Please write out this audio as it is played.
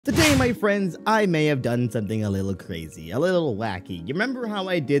Today, my friends, I may have done something a little crazy, a little wacky. You remember how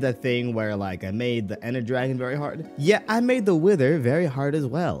I did a thing where, like, I made the Ender Dragon very hard? Yeah, I made the Wither very hard as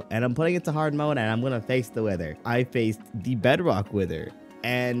well. And I'm putting it to hard mode, and I'm gonna face the Wither. I faced the Bedrock Wither,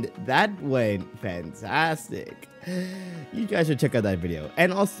 and that went fantastic. You guys should check out that video.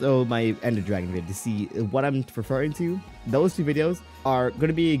 And also my Ender Dragon video to see what I'm referring to. Those two videos are going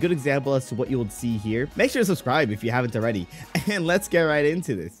to be a good example as to what you will see here. Make sure to subscribe if you haven't already. And let's get right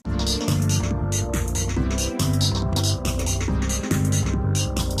into this.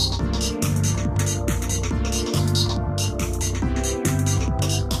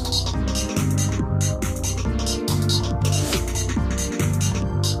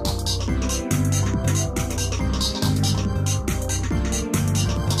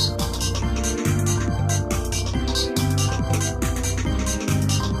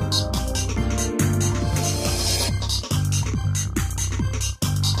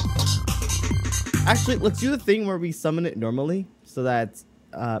 Actually, let's do the thing where we summon it normally, so that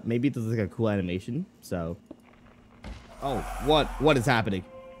maybe it does like a cool animation. So, oh, what is happening?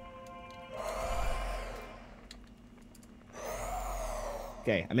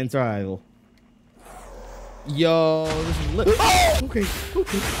 Okay, I'm in survival. Yo, this is lit. Oh, okay.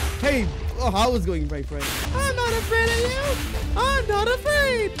 Hey, oh, how is going, my friend? I'm not afraid of you. I'm not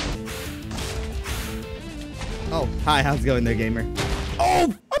afraid. Oh, hi, how's it going there, gamer?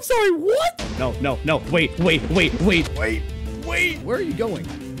 Oh, I'm sorry, what? No, wait. Where are you going?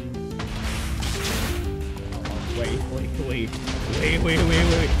 Wait.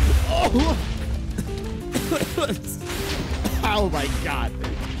 Oh! Oh my god.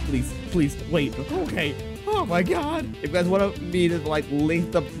 Please, wait. Okay. Oh my god. If you guys want me to, like,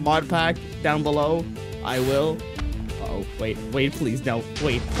 link the mod pack down below, I will. Oh, wait, please, no,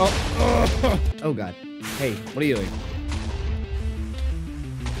 wait. Oh god. Hey, what are you doing?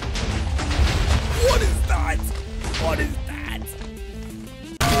 What is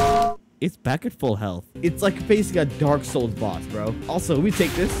that? It's back at full health. It's like facing a Dark Souls boss, bro. Also, we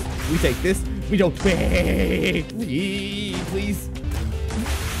take this. We don't. Please.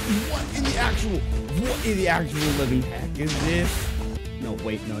 What in the actual living heck is this? No,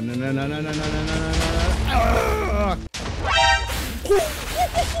 wait. No.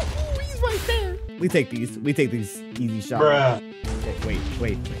 He's right there. We take these easy shots. Bruh. Okay,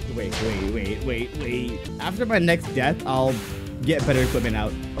 wait. After my next death, I'll get better equipment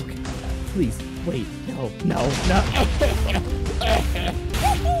out. Okay, please, wait, no.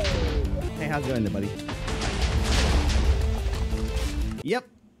 Hey, how's it going there, buddy? Yep,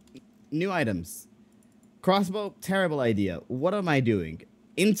 new items. Crossbow, terrible idea. What am I doing?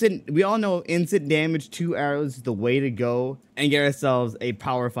 We all know instant damage, 2 arrows is the way to go and get ourselves a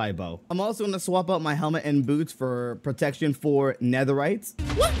power 5 bow. I'm also going to swap out my helmet and boots for protection for netherites.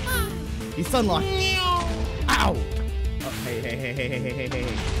 What? He's sunlocked. Ow! Oh, hey.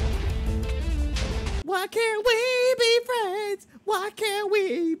 Why can't we be friends? Why can't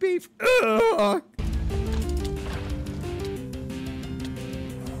we be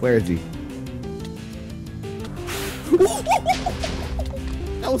Where is he?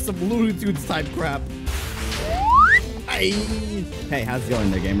 That was some Looney Tunes type crap. Hey, how's it going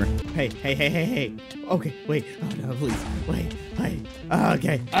there, gamer? Hey. Okay, wait. Oh no, please. Wait.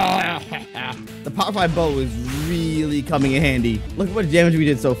 Okay. The power 5 bow is really coming in handy. Look at what damage we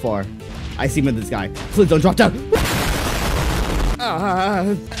did so far. I see him in this guy. Please don't drop down.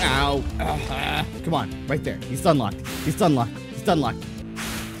 Ow. Come on, right there. He's unlocked.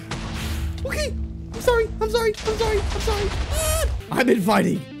 Okay. I'm sorry. I've been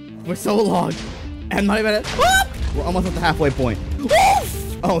fighting for so long, and we're almost at the halfway point.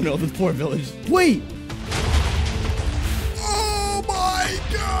 Oh no, this poor village. Wait! Oh my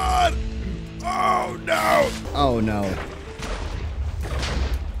god! Oh no.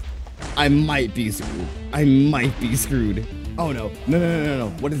 I might be screwed. Oh no. No.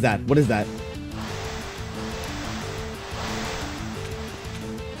 What is that?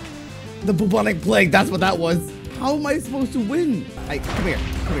 The bubonic plague, that's what that was. How am I supposed to win? Come here.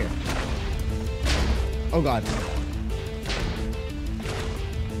 Oh god.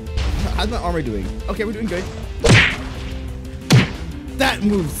 How's my armor doing? Okay, we're doing good. That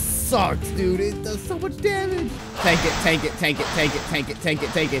move sucks, dude. It does so much damage. Tank it.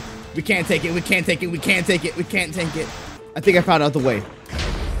 We can't take it. I think I found out the way.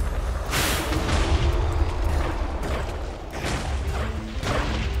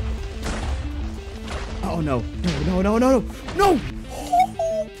 Oh no. Oh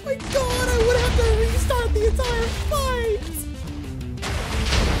my god, I would have to restart the entire fight.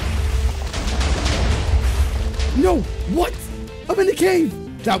 No! What? I'm in the cave!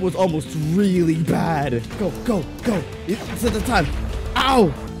 That was almost really bad. Go, go, go. It's at the time. Ow!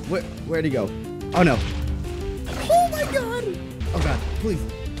 Where'd he go? Oh, no. Oh, my God. Oh, God, please.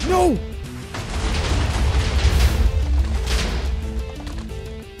 No!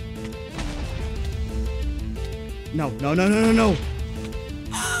 No, no, no, no, no, no.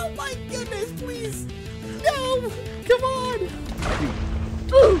 Oh, my goodness, please. No, come on.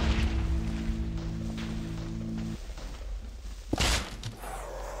 Ooh.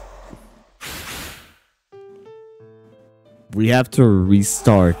 We have to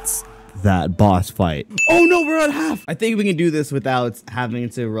restart that boss fight. Oh no, we're at half. I think we can do this without having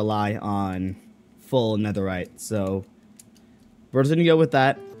to rely on full netherite. So we're just gonna go with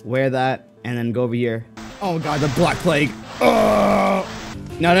that, wear that, and then go over here. Oh God, the black plague. Oh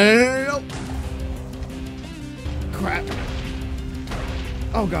no, no, no, no, no, no. Crap.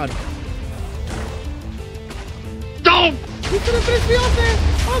 Oh God. Don't. He's gonna finish me off there.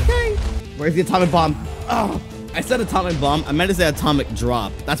 Okay. Where's the atomic bomb? Oh. I said atomic bomb. I meant to say atomic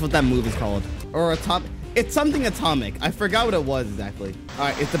drop. That's what that move is called. Or atomic. It's something atomic. I forgot what it was exactly. All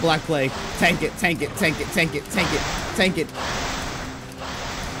right, it's the black plague. Tank it, tank it, tank it, tank it, tank it, tank it.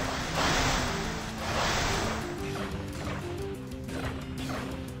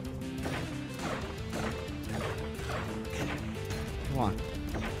 Come on.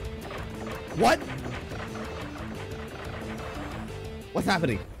 What? What's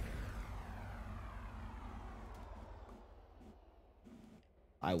happening?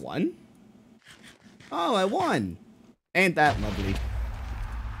 I won? Oh, I won. Ain't that lovely?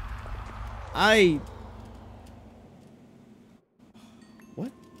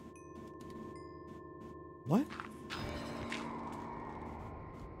 What? What?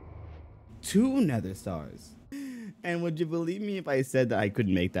 2 nether stars. And would you believe me if I said that I could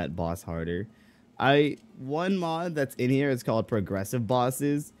make that boss harder? One mod that's in here is called progressive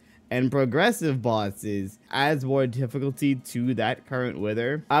bosses. And progressive bosses adds more difficulty to that current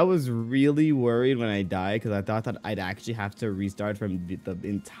wither. I was really worried when I died because I thought that I'd actually have to restart from the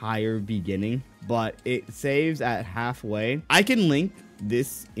entire beginning. But it saves at halfway. I can link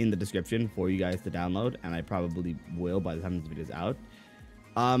this in the description for you guys to download, and I probably will by the time this video is out.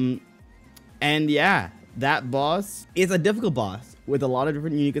 And yeah, that boss is a difficult boss with a lot of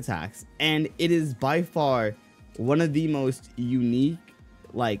different unique attacks, and it is by far one of the most unique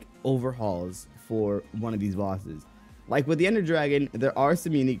overhauls for one of these bosses. Like with the Ender Dragon, there are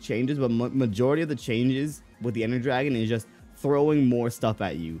some unique changes, but majority of the changes with the Ender Dragon is just throwing more stuff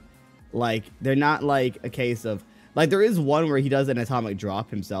at you. Like, they're not like a case of, like, there is one where he does an atomic drop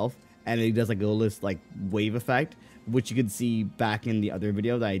himself, and he does like a little like wave effect, which you could see back in the other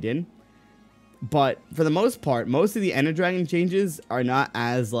video that I did. But for the most part, most of the Ender Dragon changes are not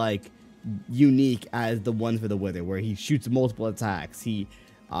as like unique as the ones for the Wither, where he shoots multiple attacks. He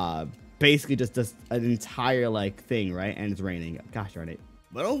basically just does an entire like thing, right? And it's raining. Gosh darn it.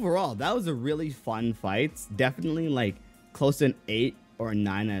 But overall, that was a really fun fight. Definitely like close to an 8 or a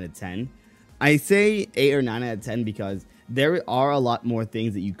 9 out of 10. I say 8 or 9 out of 10 because there are a lot more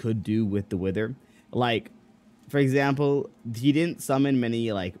things that you could do with the Wither. Like, for example, he didn't summon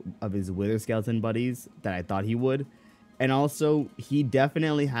many like of his Wither skeleton buddies that I thought he would. And also, he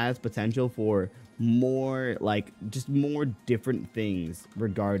definitely has potential for more, like, just more different things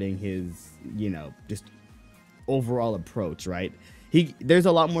regarding his, you know, just overall approach, right? There's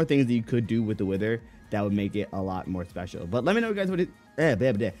a lot more things that you could do with the Wither that would make it a lot more special. But let me know, guys, what let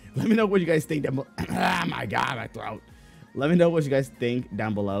me know what you guys think down below. Oh my God, my throat. Let me know what you guys think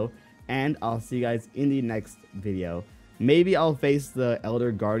down below, and I'll see you guys in the next video. Maybe I'll face the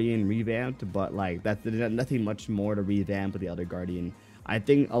Elder Guardian revamped, but like that's nothing much more to revamp with the Elder Guardian. I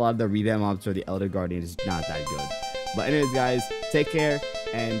think a lot of the revamp mobs for the Elder Guardian is not that good. But anyways, guys, take care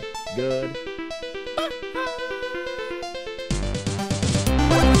and good